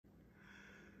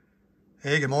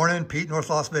Hey, good morning. Pete,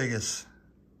 North Las Vegas.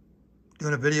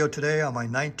 Doing a video today on my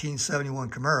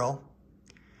 1971 Camaro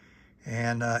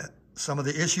and some of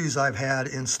the issues I've had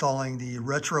installing the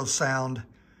RetroSound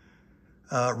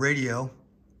radio.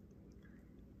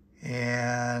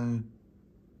 And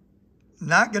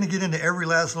not going to get into every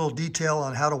last little detail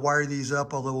on how to wire these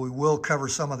up, although we will cover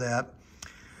some of that.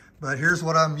 But here's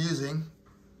what I'm using.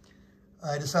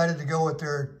 I decided to go with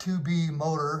their 2B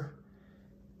motor.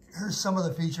 Here's some of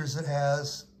the features it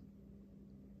has.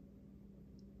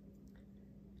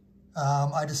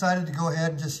 I decided to go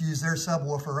ahead and just use their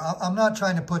subwoofer. I'm not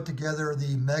trying to put together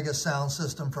the mega sound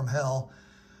system from hell.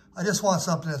 I just want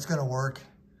something that's going to work.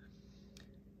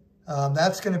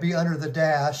 That's going to be under the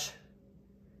dash,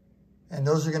 and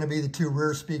those are going to be the two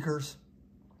rear speakers.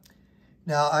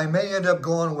 Now, I may end up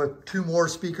going with two more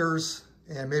speakers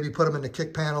and maybe put them in the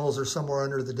kick panels or somewhere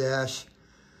under the dash.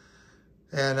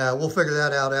 And we'll figure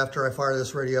that out after I fire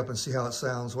this radio up and see how it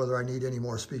sounds, whether I need any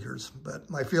more speakers. But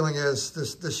my feeling is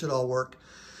this should all work.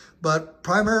 But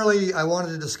primarily, I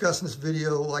wanted to discuss in this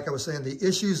video, like I was saying, the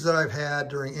issues that I've had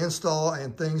during install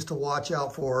and things to watch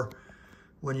out for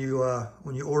when you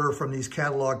order from these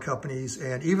catalog companies.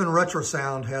 And even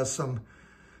RetroSound has some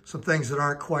things that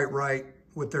aren't quite right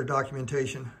with their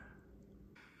documentation.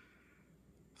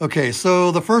 Okay,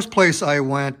 so the first place I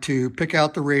went to pick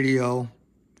out the radio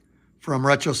from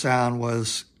RetroSound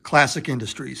was Classic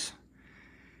Industries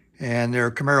and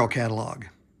their Camaro catalog.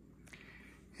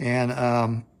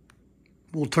 And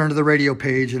we'll turn to the radio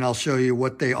page and I'll show you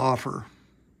what they offer.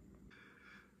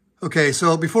 Okay,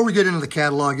 so before we get into the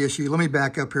catalog issue, let me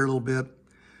back up here a little bit.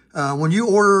 When you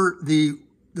order the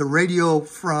radio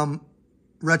from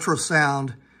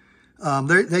RetroSound,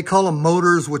 they call them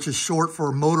motors, which is short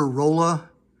for Motorola.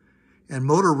 And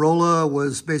Motorola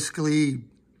was basically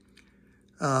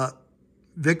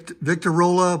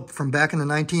Victorola from back in the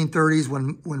 1930s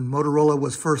when Motorola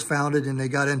was first founded and they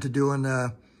got into doing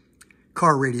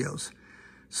car radios.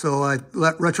 So I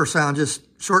let RetroSound just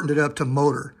shortened it up to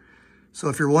motor. So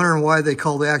if you're wondering why they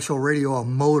call the actual radio a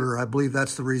motor, I believe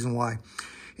that's the reason why.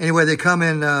 Anyway, they come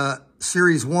in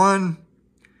Series 1,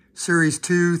 Series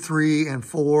 2, 3, and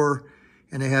 4,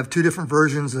 and they have two different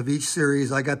versions of each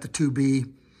series. I got the 2B.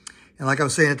 And like I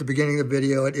was saying at the beginning of the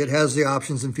video, it has the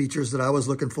options and features that I was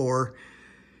looking for.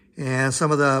 And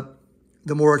some of the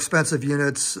more expensive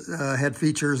units had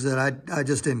features that I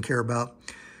just didn't care about.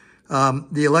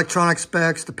 The electronic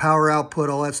specs, the power output,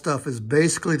 all that stuff is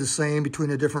basically the same between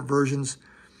the different versions.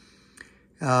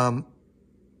 So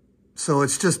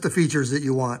it's just the features that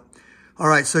you want. All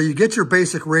right, so you get your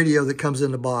basic radio that comes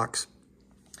in the box.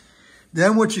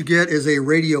 Then what you get is a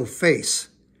radio face.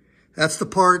 That's the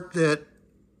part that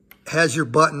has your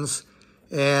buttons,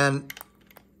 and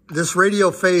this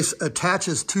radio face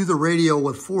attaches to the radio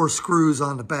with 4 screws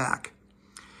on the back.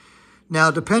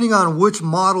 Now, depending on which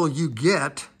model you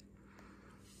get,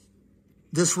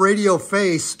 this radio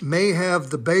face may have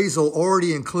the bezel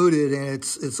already included, and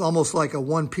it's almost like a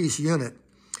one-piece unit,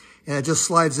 and it just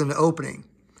slides in the opening.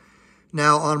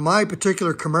 Now, on my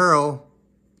particular Camaro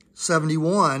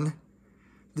 71,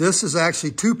 this is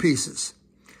actually 2 pieces.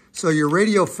 So your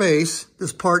radio face,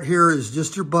 this part here is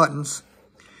just your buttons,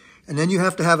 and then you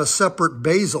have to have a separate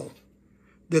bezel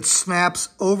that snaps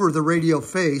over the radio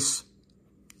face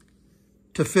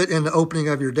to fit in the opening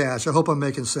of your dash. I hope I'm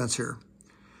making sense here.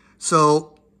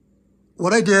 So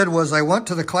what I did was I went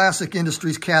to the Classic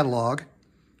Industries catalog,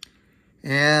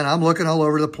 and I'm looking all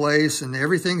over the place, and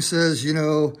everything says,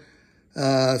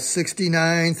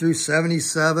 69 through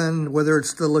 77, whether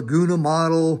it's the Laguna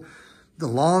model, the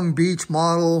Long Beach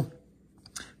model,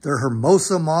 the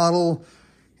Hermosa model,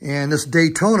 and this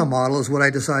Daytona model is what I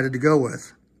decided to go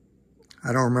with.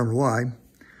 I don't remember why.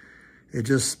 It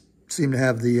just seemed to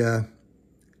have the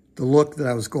look that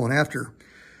I was going after.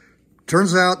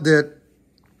 Turns out that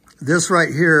this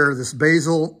right here, this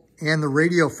bezel and the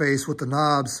radio face with the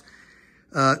knobs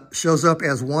shows up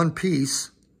as one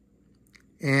piece,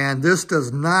 and this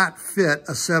does not fit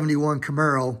a 71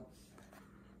 Camaro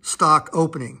stock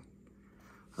opening.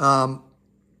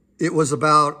 It was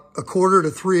about 1/4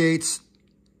 to 3/8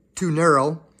 too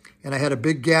narrow, and I had a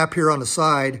big gap here on the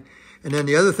side. And then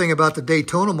the other thing about the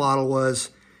Daytona model was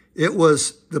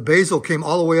the bezel came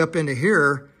all the way up into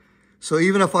here. So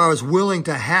even if I was willing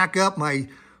to hack up my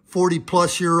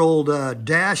 40-plus-year-old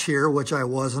dash here, which I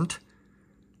wasn't,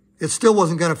 it still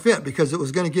wasn't going to fit because it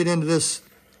was going to get into this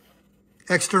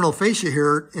external fascia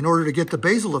here in order to get the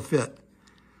bezel to fit.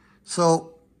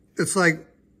 So it's like,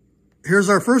 here's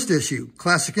our first issue.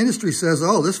 Classic Industries says,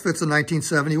 oh, this fits a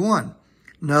 1971.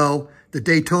 No, the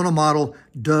Daytona model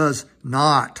does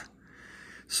not.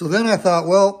 So then I thought,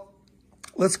 well,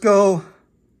 let's go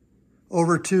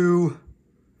over to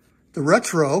the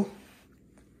Retro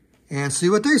and see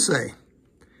what they say.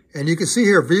 And you can see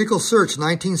here, vehicle search,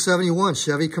 1971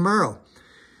 Chevy Camaro.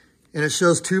 And it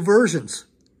shows 2 versions.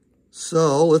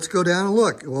 So let's go down and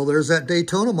look. Well, there's that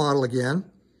Daytona model again.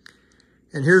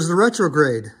 And here's the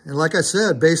retrograde. And like I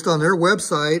said, based on their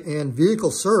website and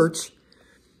vehicle search,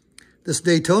 this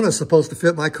Daytona is supposed to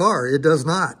fit my car. It does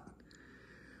not.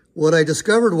 What I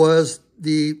discovered was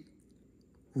the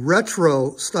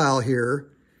retro style here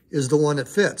is the one that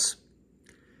fits.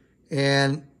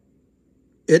 And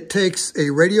it takes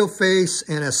a radio face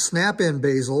and a snap-in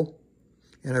bezel.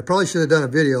 And I probably should have done a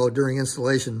video during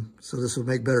installation so this would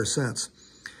make better sense.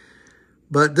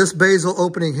 But this bezel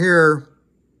opening here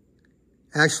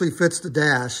actually fits the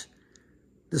dash.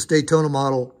 This Daytona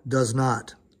model does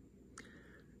not.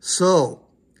 So,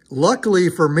 luckily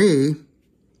for me,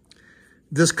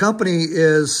 this company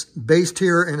is based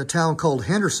here in a town called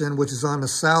Henderson, which is on the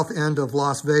south end of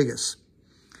Las Vegas.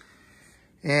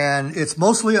 And it's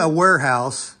mostly a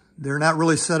warehouse. They're not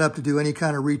really set up to do any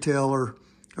kind of retail or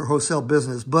wholesale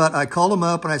business. But I called them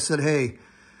up and I said, hey,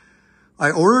 I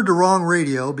ordered the wrong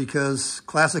radio because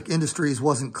Classic Industries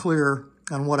wasn't clear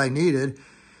on what I needed.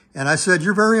 And I said,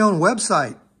 your very own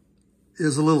website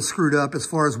is a little screwed up as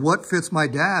far as what fits my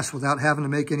dash without having to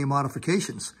make any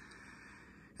modifications.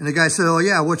 And the guy said, oh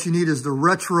yeah, what you need is the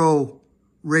retro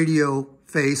radio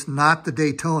face, not the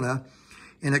Daytona.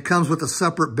 And it comes with a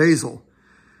separate bezel.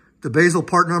 The bezel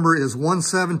part number is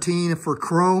 117 for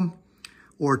chrome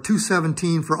or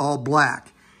 217 for all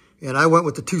black. And I went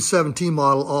with the 217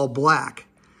 model, all black.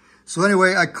 So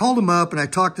anyway, I called them up and I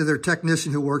talked to their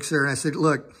technician who works there. And I said,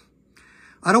 look,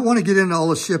 I don't want to get into all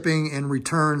the shipping and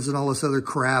returns and all this other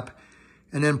crap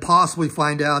and then possibly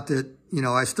find out that, you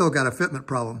know, I still got a fitment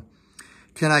problem.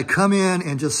 Can I come in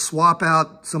and just swap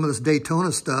out some of this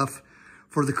Daytona stuff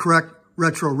for the correct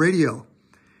retro radio?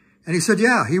 And he said,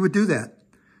 yeah, he would do that.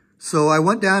 So I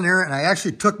went down there and I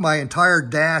actually took my entire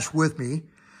dash with me.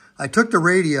 I took the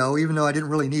radio, even though I didn't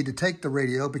really need to take the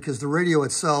radio because the radio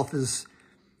itself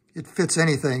it fits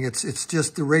anything. It's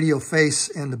just the radio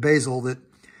face and the bezel that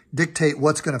dictate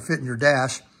what's going to fit in your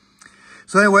dash.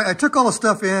 So anyway, I took all the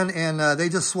stuff in and they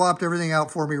just swapped everything out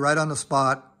for me right on the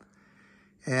spot.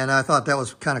 And I thought that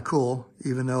was kind of cool,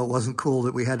 even though it wasn't cool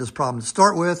that we had this problem to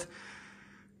start with.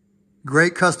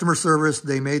 Great customer service.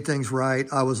 They made things right.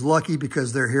 I was lucky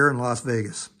because they're here in Las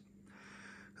Vegas.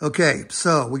 Okay,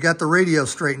 so we got the radio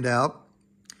straightened out.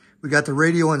 We got the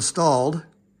radio installed.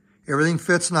 Everything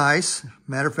fits nice.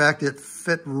 Matter of fact, it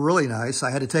fit really nice.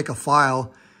 I had to take a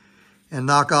file and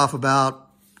knock off about,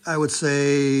 I would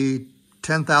say,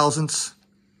 10 thousandths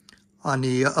on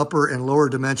the upper and lower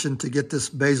dimension to get this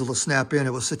bezel to snap in.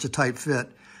 It was such a tight fit.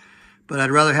 But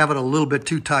I'd rather have it a little bit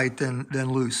too tight than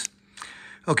loose.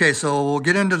 Okay, so we'll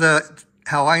get into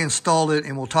how I installed it,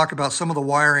 and we'll talk about some of the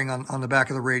wiring on the back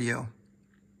of the radio.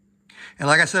 And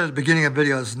like I said at the beginning of the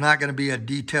video, it's not going to be a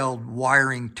detailed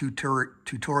wiring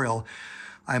tutorial.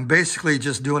 I'm basically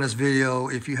just doing this video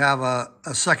if you have a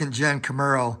second-gen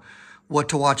Camaro, what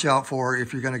to watch out for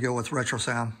if you're going to go with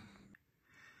RetroSound.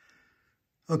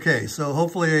 Okay, so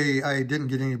hopefully I didn't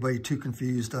get anybody too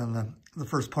confused on the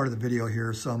first part of the video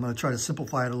here, so I'm going to try to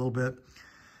simplify it a little bit.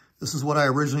 This is what I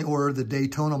originally ordered, the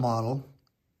Daytona model.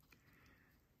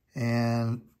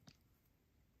 And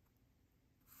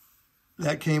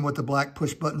that came with the black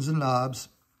push buttons and knobs.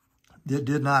 It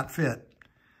did not fit.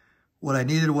 What I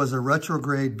needed was a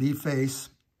retrograde B-face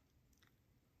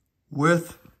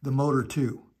with the motor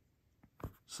too.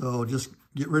 So just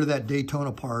get rid of that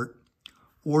Daytona part.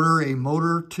 Order a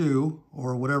motor 2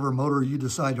 or whatever motor you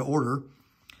decide to order.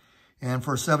 And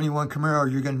for a 71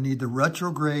 Camaro, you're going to need the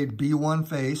retrograde B1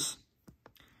 face.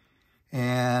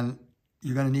 And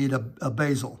you're going to need a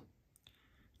bezel.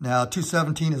 Now,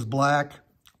 217 is black.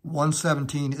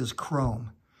 117 is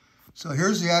chrome. So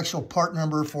here's the actual part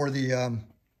number for the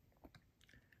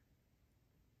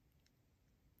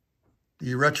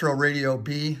Retro Radio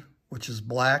B, which is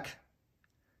black.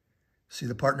 See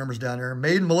the part numbers down there.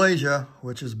 Made in Malaysia,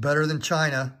 which is better than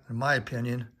China, in my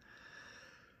opinion.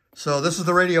 So this is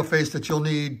the radio face that you'll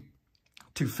need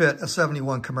to fit a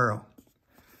 71 Camaro.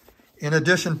 In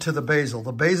addition to the bezel.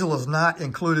 The bezel is not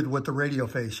included with the radio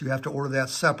face. You have to order that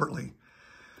separately.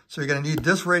 So you're going to need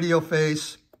this radio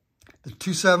face, the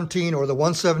 217 or the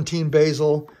 117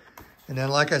 bezel. And then,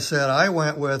 like I said, I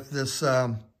went with this,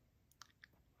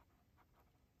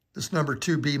 this number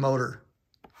 2B motor.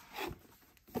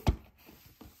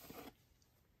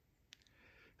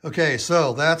 Okay,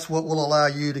 so that's what will allow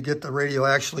you to get the radio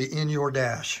actually in your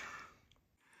dash.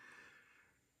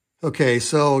 Okay,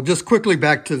 so just quickly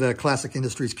back to the Classic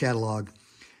Industries catalog.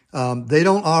 They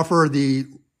don't offer the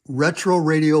Retro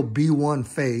Radio B1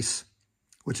 face,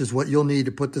 which is what you'll need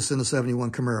to put this in the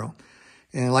 71 Camaro.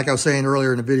 And like I was saying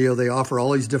earlier in the video, they offer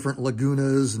all these different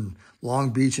Lagunas and Long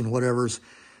Beach and whatevers.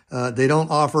 They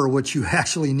don't offer what you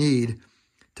actually need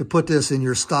to put this in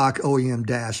your stock OEM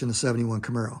dash in the 71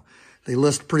 Camaro. They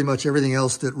list pretty much everything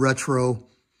else that Retro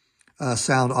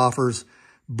Sound offers,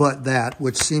 but that,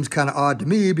 which seems kind of odd to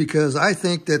me because I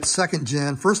think that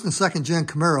first and second gen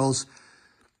Camaros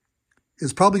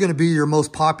is probably going to be your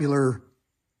most popular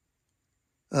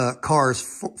cars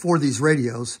for these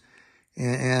radios.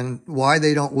 And why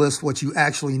they don't list what you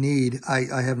actually need,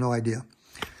 I have no idea.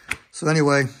 So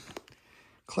anyway,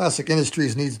 Classic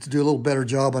Industries needs to do a little better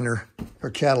job on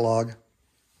their catalog.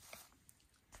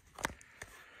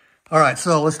 All right,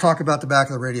 so let's talk about the back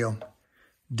of the radio.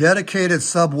 Dedicated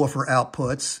subwoofer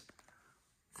outputs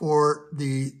for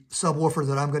the subwoofer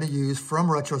that I'm going to use from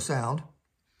RetroSound.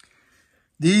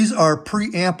 These are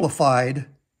pre-amplified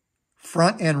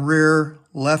front and rear,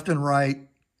 left and right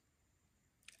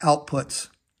outputs.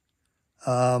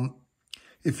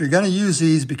 If you're going to use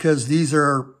these, because these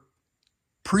are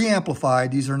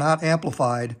pre-amplified, these are not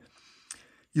amplified,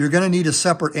 you're going to need a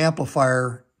separate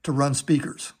amplifier to run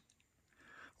speakers.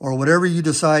 Or whatever you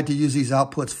decide to use these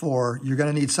outputs for, you're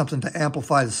going to need something to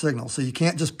amplify the signal. So you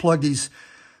can't just plug these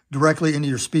directly into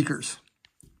your speakers.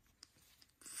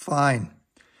 Fine.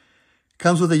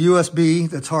 Comes with a USB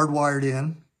that's hardwired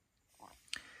in.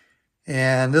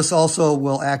 And this also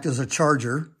will act as a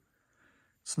charger.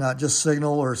 It's not just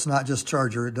signal or it's not just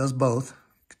charger. It does both.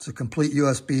 It's a complete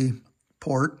USB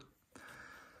port.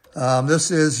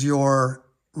 This is your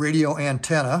radio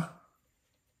antenna.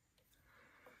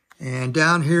 And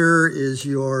down here is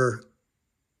your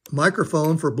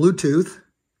microphone for Bluetooth.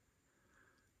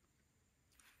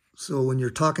 So when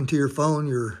you're talking to your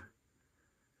phone,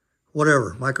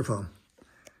 microphone.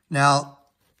 Now,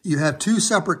 you have two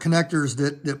separate connectors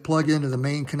that plug into the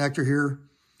main connector here.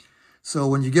 So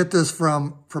when you get this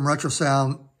from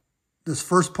RetroSound, this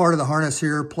first part of the harness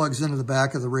here plugs into the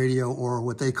back of the radio, or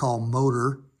what they call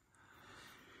motor.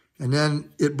 And then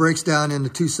it breaks down into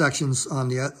two sections on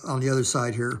the other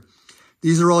side here.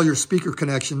 These are all your speaker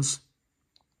connections.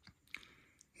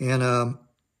 And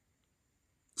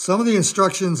some of the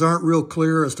instructions aren't real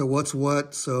clear as to what's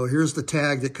what. So here's the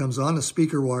tag that comes on the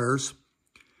speaker wires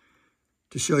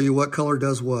to show you what color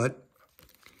does what.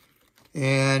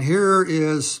 And here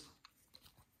is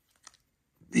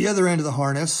the other end of the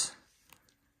harness.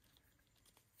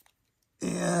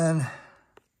 And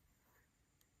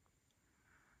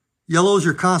yellow is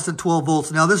your constant 12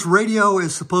 volts. Now this radio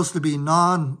is supposed to be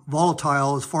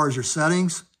non-volatile as far as your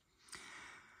settings.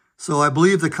 So I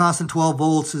believe the constant 12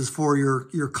 volts is for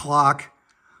your clock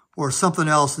or something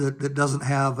else that doesn't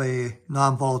have a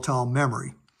non-volatile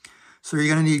memory. So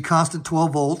you're going to need constant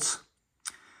 12 volts.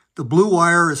 The blue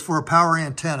wire is for a power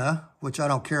antenna, which I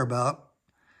don't care about.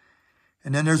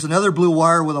 And then there's another blue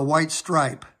wire with a white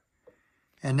stripe.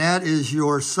 And that is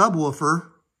your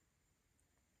subwoofer.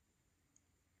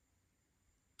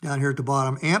 Down here at the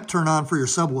bottom, amp turn on for your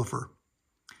subwoofer.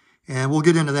 And we'll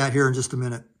get into that here in just a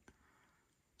minute.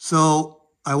 So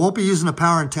I won't be using a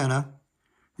power antenna.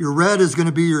 Your red is going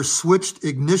to be your switched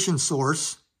ignition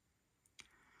source.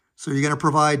 So you're going to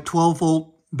provide 12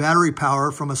 volt battery power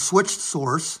from a switched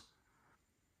source.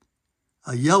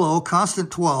 A yellow, constant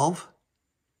 12.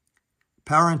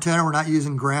 Power antenna, we're not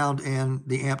using ground, and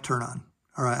the amp turn on.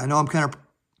 All right, I know I'm kind of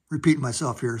repeating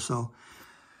myself here, so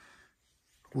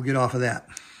we'll get off of that.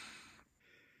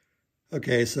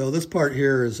 Okay, so this part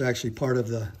here is actually part of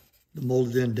the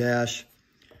molded in dash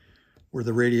where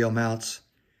the radio mounts.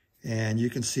 And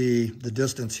you can see the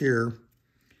distance here.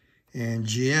 And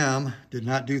GM did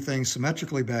not do things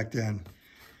symmetrically back then.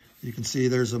 You can see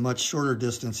there's a much shorter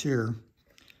distance here.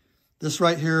 This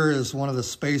right here is one of the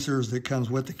spacers that comes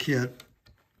with the kit.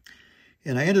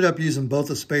 And I ended up using both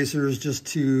the spacers just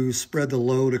to spread the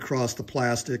load across the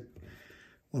plastic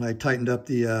when I tightened up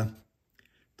the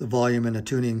volume and the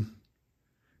tuning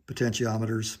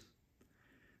potentiometers.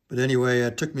 But anyway,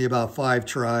 it took me about 5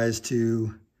 tries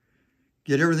to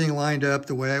get everything lined up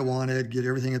the way I wanted, get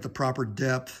everything at the proper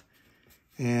depth,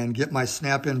 and get my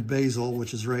snap-in bezel,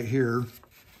 which is right here,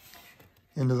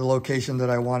 into the location that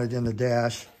I wanted in the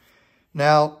dash.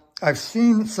 Now, I've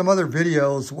seen some other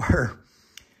videos where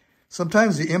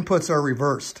sometimes the inputs are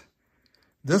reversed.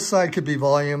 This side could be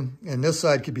volume and this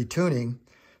side could be tuning.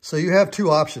 So you have two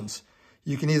options.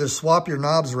 You can either swap your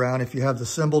knobs around if you have the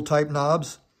symbol type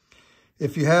knobs.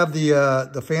 If you have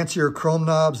the fancier chrome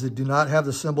knobs that do not have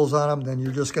the symbols on them, then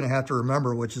you're just going to have to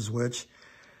remember which is which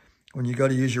when you go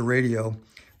to use your radio.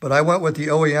 But I went with the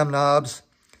OEM knobs.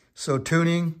 So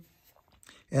tuning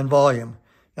and volume.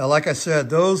 Now, like I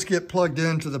said, those get plugged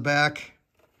into the back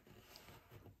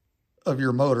of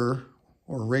your motor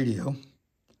or radio.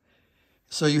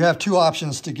 So you have two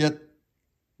options to get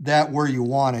that where you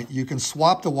want it. You can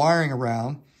swap the wiring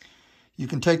around. You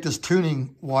can take this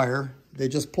tuning wire. They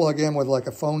just plug in with like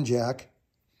a phone jack.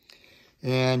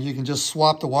 And you can just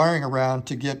swap the wiring around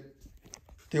to get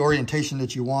the orientation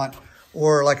that you want.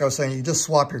 Or like I was saying, you just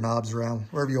swap your knobs around,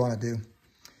 wherever you want to do.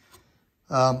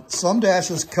 Some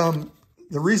dashes come,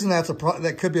 the reason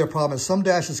that could be a problem is some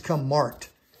dashes come marked,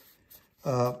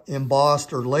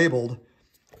 embossed or labeled.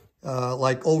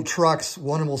 Like old trucks,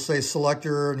 one will say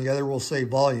selector and the other will say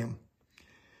volume.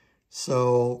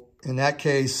 So in that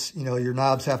case, you know, your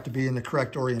knobs have to be in the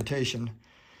correct orientation.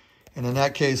 And in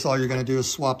that case, all you're going to do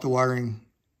is swap the wiring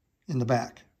in the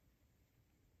back.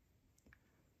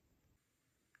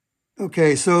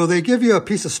 Okay, so they give you a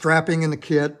piece of strapping in the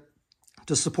kit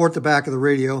to support the back of the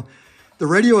radio. The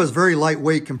radio is very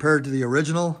lightweight compared to the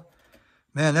original.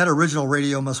 Man, that original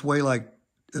radio must weigh like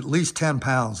at least 10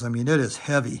 pounds. I mean, it is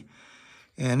heavy.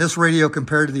 And this radio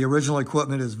compared to the original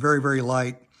equipment is very, very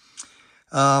light.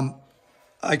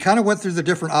 I kind of went through the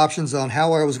different options on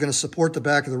how I was going to support the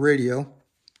back of the radio.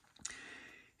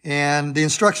 And the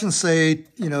instructions say,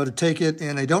 you know, to take it,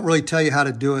 and they don't really tell you how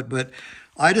to do it, but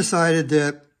I decided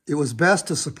that it was best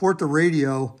to support the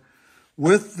radio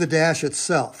with the dash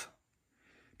itself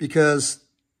because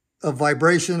of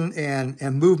vibration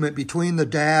and movement between the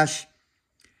dash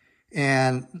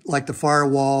and like the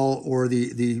firewall or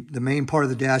the main part of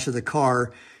the dash of the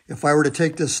car. If I were to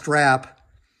take this strap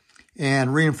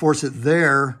and reinforce it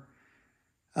there,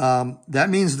 that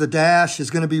means the dash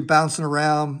is going to be bouncing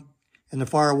around and the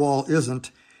firewall isn't.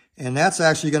 And that's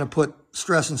actually going to put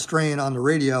stress and strain on the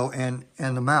radio and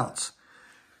the mounts.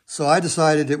 So I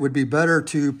decided it would be better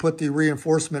to put the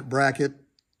reinforcement bracket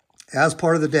as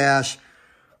part of the dash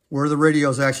where the radio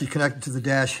is actually connected to the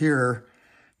dash here.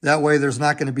 That way there's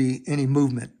not going to be any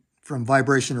movement from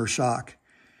vibration or shock.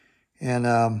 And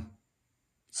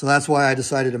so that's why I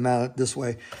decided to mount it this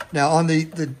way. Now on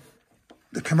the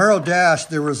Camaro dash,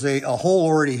 there was a hole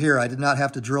already here. I did not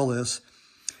have to drill this.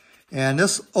 And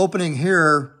this opening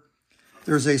here,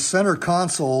 there's a center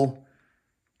console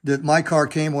that my car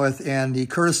came with, and the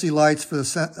courtesy lights for the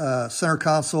center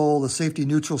console, the safety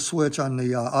neutral switch on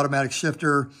the automatic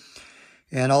shifter,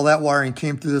 and all that wiring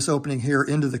came through this opening here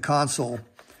into the console.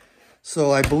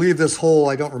 So I believe this hole,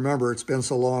 I don't remember, it's been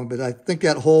so long, but I think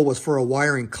that hole was for a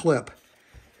wiring clip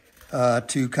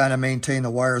to kind of maintain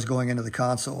the wires going into the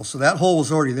console. So that hole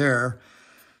was already there.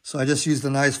 So I just used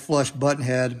a nice flush button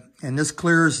head, and this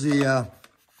clears the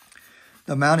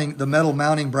metal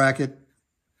mounting bracket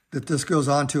that this goes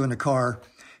onto in the car.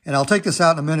 And I'll take this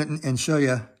out in a minute and show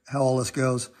you how all this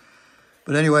goes.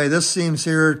 But anyway, this seems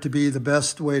here to be the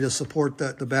best way to support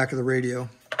the back of the radio.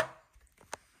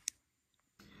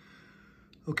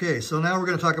 Okay, so now we're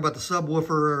going to talk about the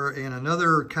subwoofer and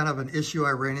another kind of an issue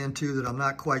I ran into that I'm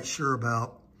not quite sure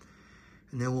about.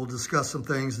 And then we'll discuss some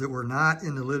things that were not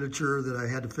in the literature that I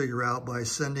had to figure out by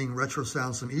sending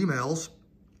RetroSound some emails.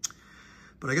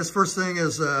 But I guess first thing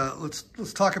is,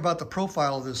 let's talk about the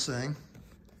profile of this thing.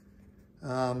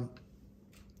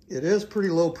 It is pretty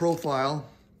low profile.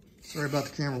 Sorry about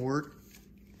the camera work.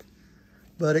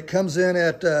 But it comes in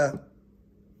at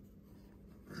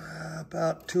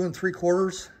about 2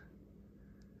 3/4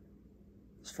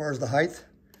 as far as the height.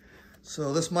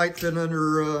 So this might fit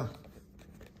under a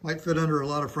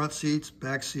lot of front seats,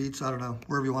 back seats, I don't know,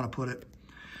 wherever you want to put it.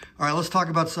 All right, let's talk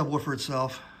about the subwoofer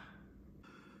itself.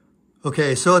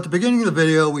 Okay, so at the beginning of the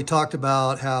video, we talked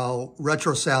about how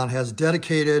RetroSound has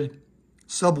dedicated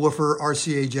subwoofer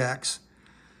RCA jacks.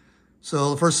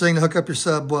 So the first thing to hook up your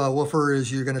subwoofer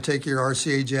is you're going to take your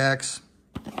RCA jacks.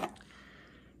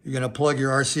 You're going to plug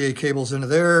your RCA cables into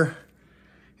there,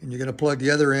 and you're going to plug the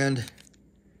other end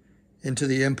into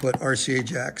the input RCA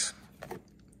jacks.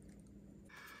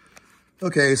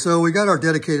 Okay, so we got our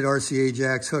dedicated RCA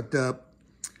jacks hooked up.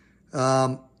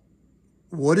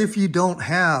 What if you don't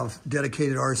have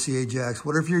dedicated RCA jacks?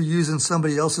 What if you're using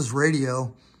somebody else's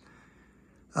radio?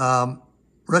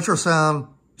 RetroSound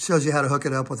shows you how to hook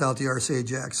it up without the RCA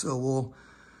jacks. So we'll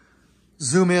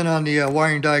zoom in on the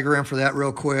wiring diagram for that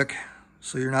real quick,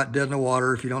 so you're not dead in the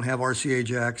water if you don't have RCA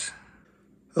jacks.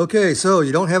 Okay, so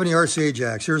you don't have any RCA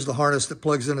jacks. Here's the harness that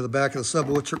plugs into the back of the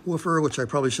subwoofer, which I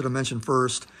probably should have mentioned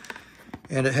first.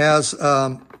 And it has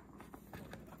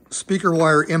speaker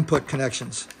wire input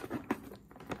connections.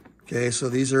 Okay, so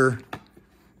these are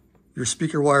your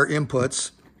speaker wire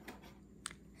inputs.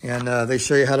 And they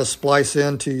show you how to splice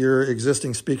into your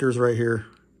existing speakers right here.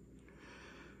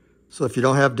 So if you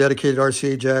don't have dedicated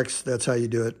RCA jacks, that's how you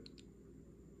do it.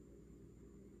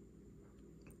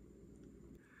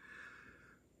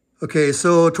 Okay,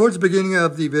 so towards the beginning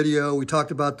of the video, we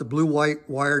talked about the blue-white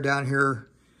wire down here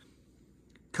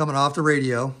coming off the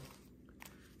radio.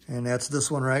 And that's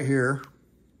this one right here.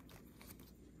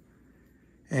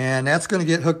 And that's going to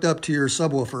get hooked up to your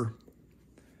subwoofer.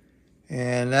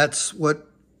 And that's what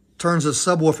turns the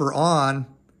subwoofer on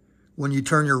when you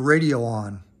turn your radio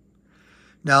on.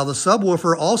 Now, the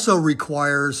subwoofer also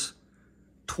requires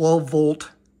 12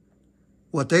 volt,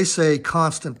 what they say,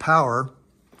 constant power.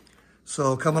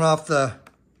 So coming off the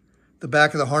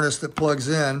back of the harness that plugs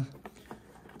in,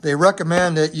 they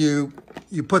recommend that you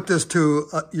put this to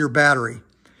your battery.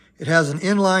 It has an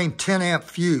inline 10 amp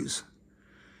fuse.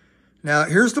 Now,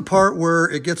 here's the part where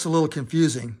it gets a little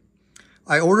confusing.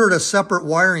 I ordered a separate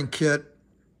wiring kit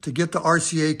to get the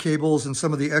RCA cables and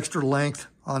some of the extra length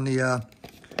on the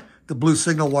blue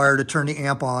signal wire to turn the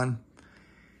amp on.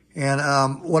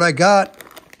 And what I got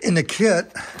in the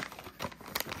kit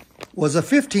was a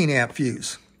 15 amp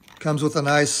fuse. Comes with a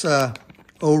nice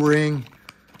O-ring,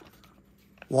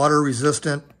 water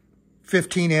resistant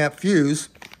 15 amp fuse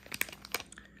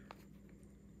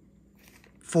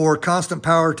for constant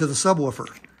power to the subwoofer.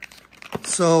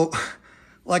 So,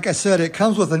 like I said, it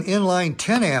comes with an inline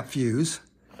 10 amp fuse,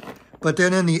 but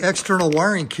then in the external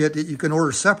wiring kit that you can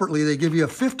order separately, they give you a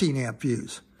 15 amp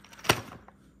fuse.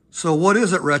 So what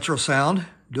is it, RetroSound?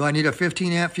 Do I need a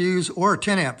 15 amp fuse or a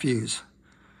 10 amp fuse?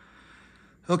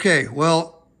 Okay,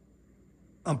 well,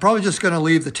 I'm probably just going to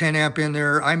leave the 10 amp in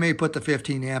there. I may put the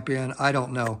 15 amp in. I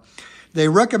don't know. They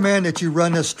recommend that you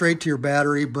run this straight to your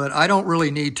battery, but I don't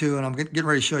really need to, and I'm getting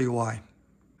ready to show you why.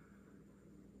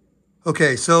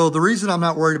 Okay, so the reason I'm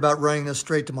not worried about running this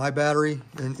straight to my battery,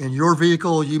 in your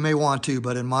vehicle you may want to,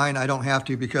 but in mine I don't have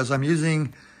to because I'm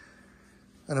using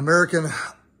an American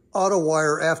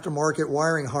AutoWire aftermarket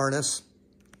wiring harness,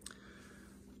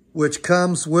 which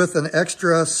comes with an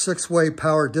extra 6-way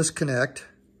power disconnect.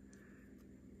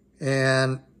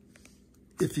 And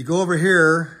if you go over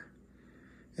here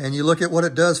and you look at what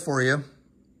it does for you,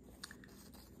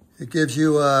 it gives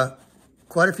you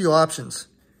quite a few options.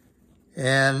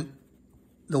 And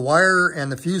the wire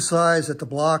and the fuse size at the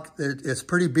block, it's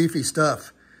pretty beefy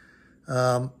stuff.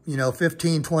 You know,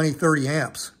 15, 20, 30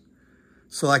 amps.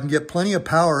 So I can get plenty of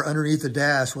power underneath the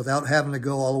dash without having to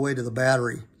go all the way to the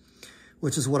battery,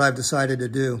 which is what I've decided to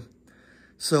do.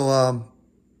 So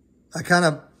I kind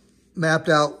of mapped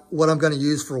out what I'm going to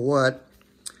use for what.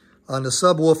 On the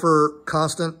subwoofer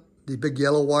constant, the big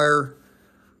yellow wire,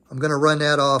 I'm going to run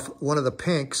that off one of the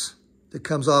pinks that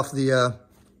comes off the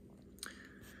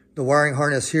wiring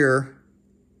harness here.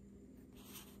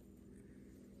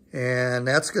 And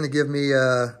that's going to give me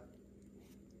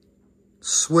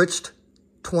switched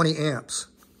 20 amps.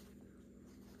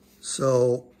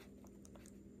 So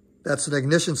that's an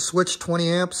ignition switch 20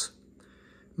 amps,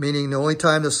 meaning the only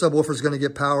time the subwoofer is going to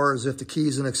get power is if the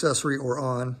key's an accessory or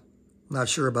on. Not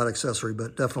sure about accessory,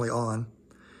 but definitely on.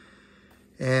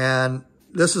 And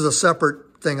this is a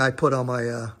separate thing I put on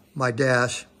my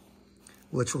dash,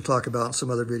 which we'll talk about in some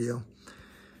other video.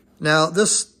 Now,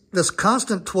 this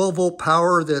constant 12 volt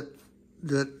power that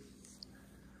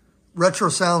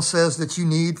RetroSound says that you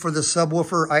need for the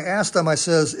subwoofer, I asked them, I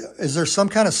says, is there some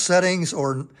kind of settings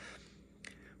or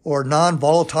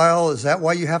non-volatile? Is that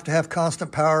why you have to have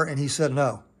constant power? And he said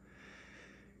no.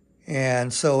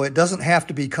 And so it doesn't have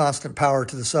to be constant power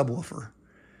to the subwoofer.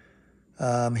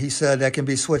 He said that can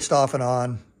be switched off and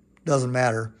on, doesn't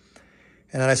matter.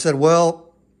 And then I said,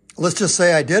 well, let's just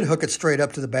say I did hook it straight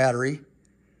up to the battery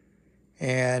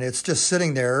and it's just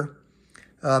sitting there.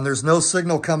 There's no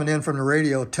signal coming in from the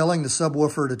radio telling the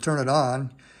subwoofer to turn it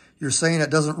on. You're saying it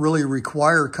doesn't really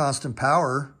require constant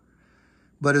power,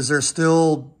 but is there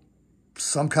still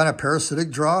some kind of parasitic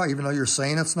draw, even though you're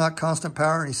saying it's not constant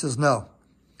power? And he says, no.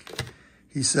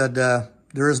 He said,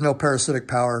 there is no parasitic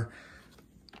power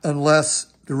unless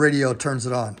the radio turns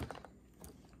it on.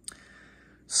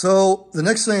 So the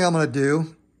next thing I'm going to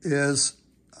do is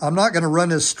I'm not going to run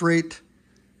this straight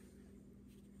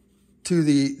to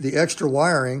the extra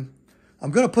wiring.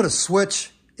 I'm going to put a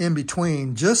switch in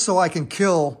between just so I can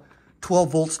kill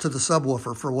 12 volts to the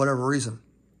subwoofer for whatever reason.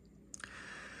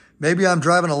 Maybe I'm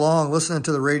driving along listening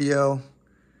to the radio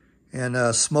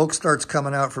and smoke starts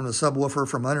coming out from the subwoofer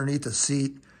from underneath the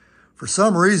seat. For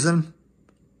some reason,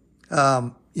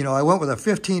 you know, I went with a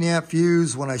 15 amp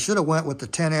fuse when I should have went with the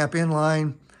 10 amp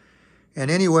inline. And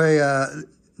anyway,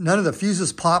 none of the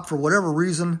fuses popped for whatever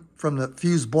reason from the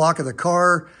fuse block of the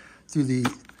car through the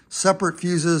separate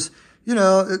fuses. You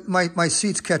know, my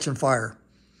seat's catching fire.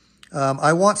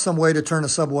 I want some way to turn the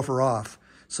subwoofer off.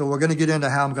 So we're going to get into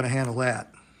how I'm going to handle that.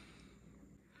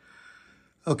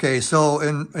 Okay, so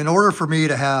in order for me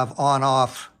to have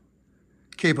on-off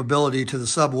capability to the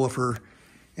subwoofer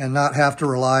and not have to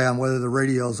rely on whether the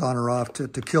radio is on or off to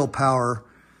kill power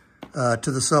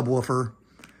to the subwoofer,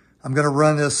 I'm going to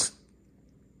run this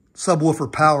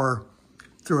subwoofer power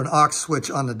through an aux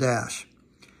switch on the dash.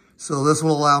 So this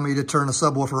will allow me to turn the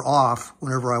subwoofer off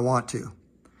whenever I want to.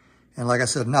 And like I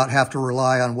said, not have to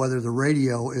rely on whether the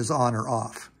radio is on or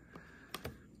off.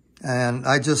 And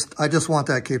I just want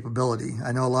that capability.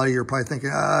 I know a lot of you are probably thinking,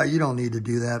 you don't need to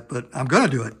do that, but I'm going to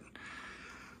do it.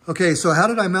 Okay, so how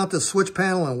did I mount this switch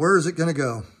panel and where is it going to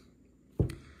go?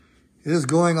 It is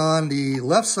going on the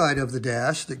left side of the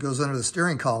dash that goes under the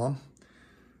steering column.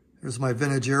 There's my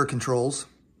vintage air controls.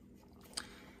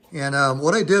 And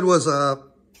what I did was, let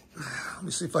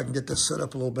me see if I can get this set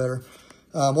up a little better.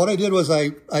 What I did was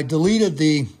I deleted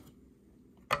the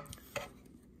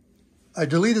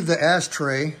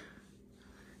ashtray,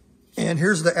 and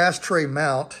here's the ashtray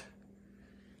mount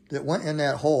that went in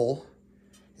that hole,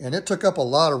 and it took up a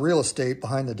lot of real estate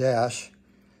behind the dash.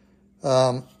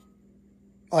 I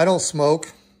don't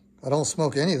smoke. I don't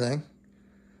smoke anything.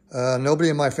 Nobody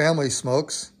in my family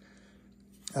smokes.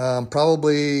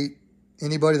 Probably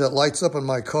anybody that lights up in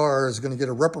my car is going to get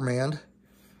a reprimand.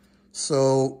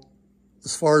 So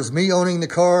as far as me owning the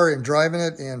car and driving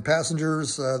it and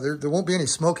passengers, there won't be any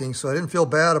smoking. So I didn't feel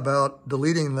bad about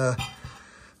deleting the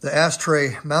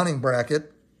ashtray mounting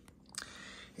bracket.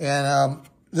 And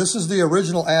this is the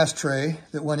original ashtray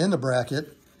that went in the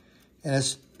bracket.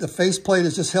 And the faceplate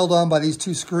is just held on by these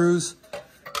two screws.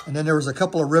 And then there was a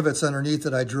couple of rivets underneath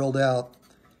that I drilled out.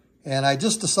 And I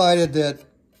just decided that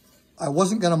I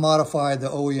wasn't going to modify the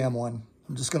OEM one.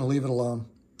 I'm just going to leave it alone.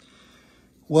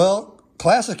 Well,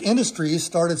 Classic Industries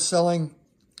started selling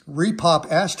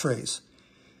repop ashtrays.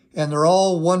 And they're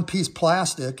all one-piece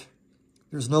plastic.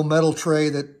 There's no metal tray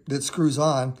that screws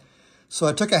on. So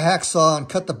I took a hacksaw and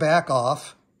cut the back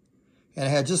off. And I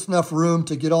had just enough room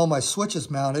to get all my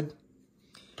switches mounted.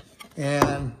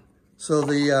 And so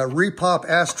the repop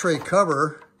ashtray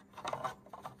cover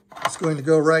is going to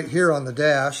go right here on the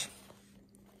dash.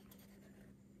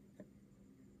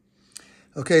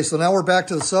 Okay, so now we're back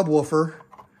to the subwoofer.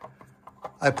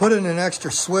 I put in an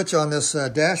extra switch on this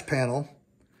dash panel.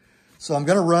 So I'm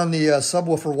going to run the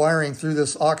subwoofer wiring through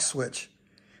this aux switch.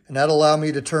 And that'll allow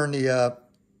me to turn the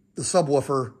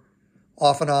subwoofer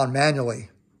off and on manually.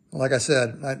 Like I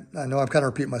said, I know I'm kind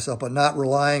of repeating myself, but not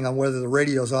relying on whether the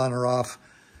radio's on or off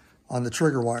on the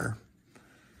trigger wire.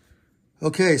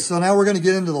 Okay, so now we're going to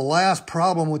get into the last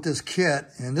problem with this kit,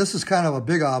 and this is kind of a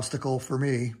big obstacle for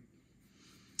me,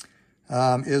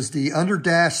 is the under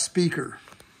dash speaker.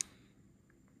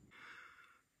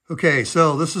 Okay,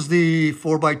 so this is the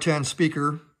 4x10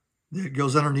 speaker that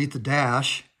goes underneath the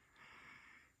dash,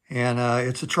 and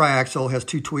it's a triaxle, has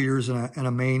two tweeters and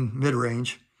a main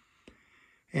mid-range.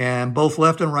 And both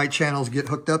left and right channels get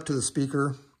hooked up to the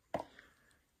speaker.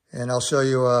 And I'll show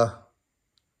you a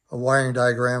wiring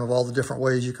diagram of all the different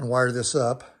ways you can wire this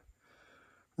up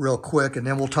real quick. And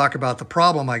then we'll talk about the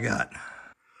problem I got.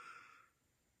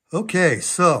 Okay,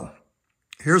 so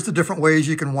here's the different ways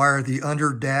you can wire the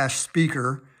under dash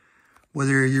speaker,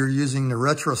 whether you're using the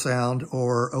RetroSound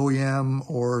or OEM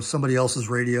or somebody else's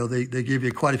radio. They give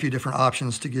you quite a few different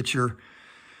options to get your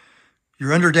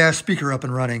under dash speaker up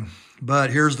and running.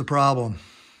 But here's the problem.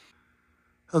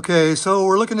 Okay, so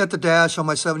we're looking at the dash on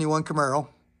my 71 Camaro.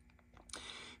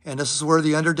 And this is where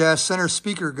the under dash center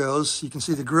speaker goes. You can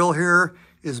see the grill here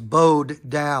is bowed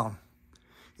down.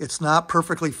 It's not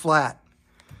perfectly flat.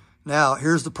 Now,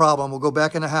 here's the problem. We'll go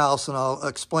back in the house and I'll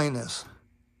explain this.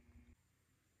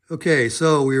 Okay,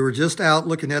 so we were just out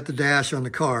looking at the dash on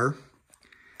the car.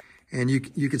 And you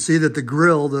can see that the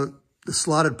grill, the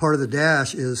slotted part of the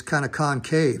dash is kind of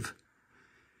concave.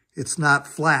 It's not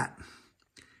flat.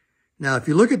 Now, if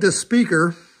you look at this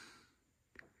speaker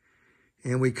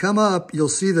and we come up, you'll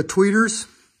see the tweeters.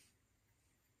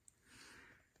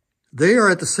 They are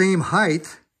at the same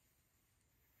height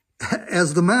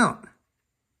as the mount.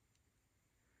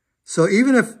 So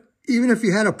even if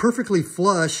you had a perfectly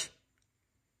flush,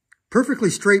 perfectly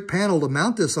straight panel to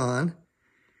mount this on,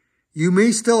 you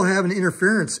may still have an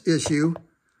interference issue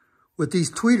with these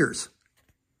tweeters.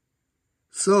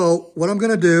 So what I'm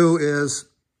going to do is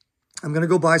I'm going to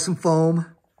go buy some foam.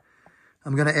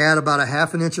 I'm going to add about a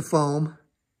 ½ inch of foam.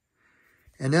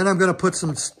 And then I'm going to put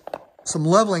some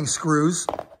leveling screws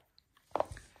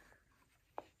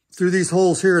through these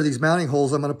holes here, these mounting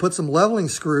holes. I'm going to put some leveling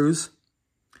screws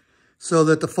so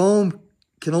that the foam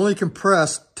can only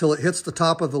compress till it hits the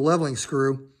top of the leveling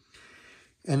screw.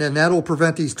 And then that'll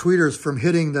prevent these tweeters from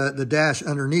hitting the dash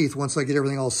underneath once I get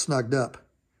everything all snugged up.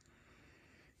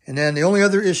 And then the only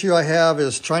other issue I have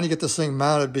is trying to get this thing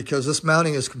mounted, because this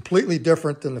mounting is completely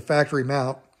different than the factory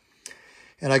mount.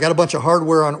 And I got a bunch of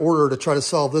hardware on order to try to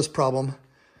solve this problem.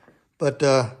 But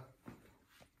let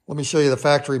me show you the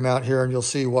factory mount here and you'll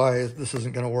see why this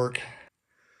isn't going to work.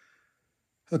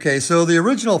 Okay, so the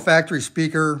original factory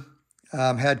speaker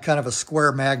had kind of a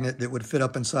square magnet that would fit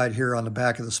up inside here on the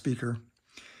back of the speaker.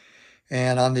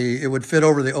 And it would fit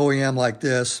over the OEM like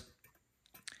this.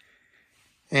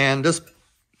 And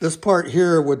this part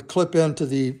here would clip into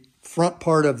the front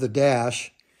part of the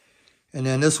dash. And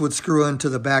then this would screw into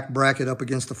the back bracket up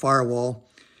against the firewall.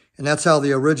 And that's how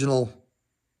the original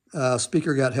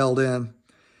speaker got held in.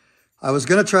 I was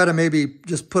going to try to maybe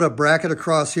just put a bracket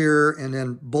across here and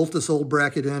then bolt this old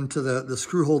bracket into the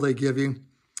screw hole they give you.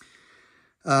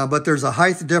 But there's a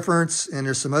height difference and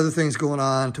there's some other things going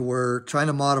on to where trying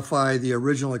to modify the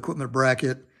original equipment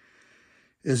bracket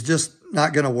is just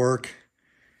not going to work.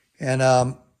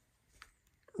 And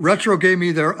Retro gave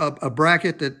me a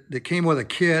bracket that came with a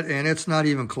kit, and it's not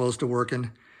even close to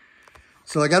working.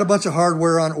 So I got a bunch of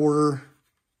hardware on order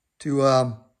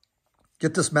to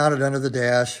get this mounted under the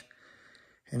dash,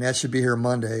 and that should be here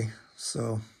Monday.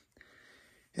 So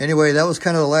anyway, that was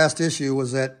kind of the last issue,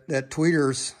 was that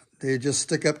tweeters, they just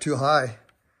stick up too high.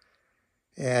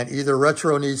 And either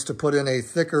Retro needs to put in a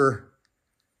thicker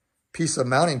piece of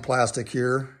mounting plastic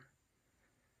here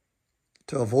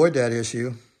to avoid that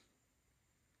issue.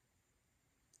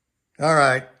 All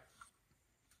right,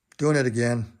 doing it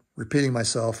again, repeating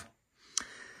myself.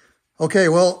 Okay,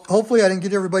 well, hopefully I didn't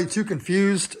get everybody too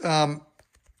confused.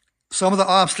 Some of the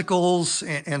obstacles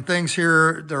and things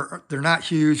here, they're not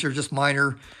huge, they're just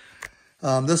minor.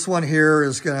 This one here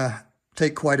is gonna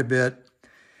take quite a bit.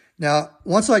 Now,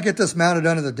 once I get this mounted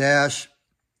under the dash,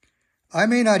 I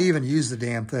may not even use the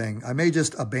damn thing. I may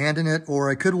just abandon it,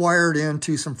 or I could wire it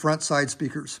into some front side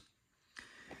speakers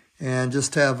and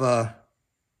just have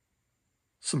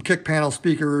some kick panel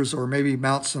speakers, or maybe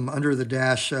mount some under the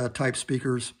dash type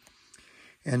speakers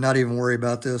and not even worry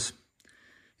about this,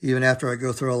 even after I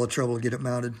go through all the trouble to get it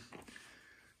mounted.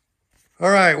 All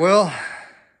right, well,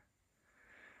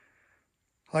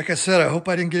 like I said, I hope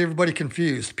I didn't get everybody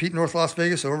confused. Pete, North Las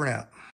Vegas, over and out.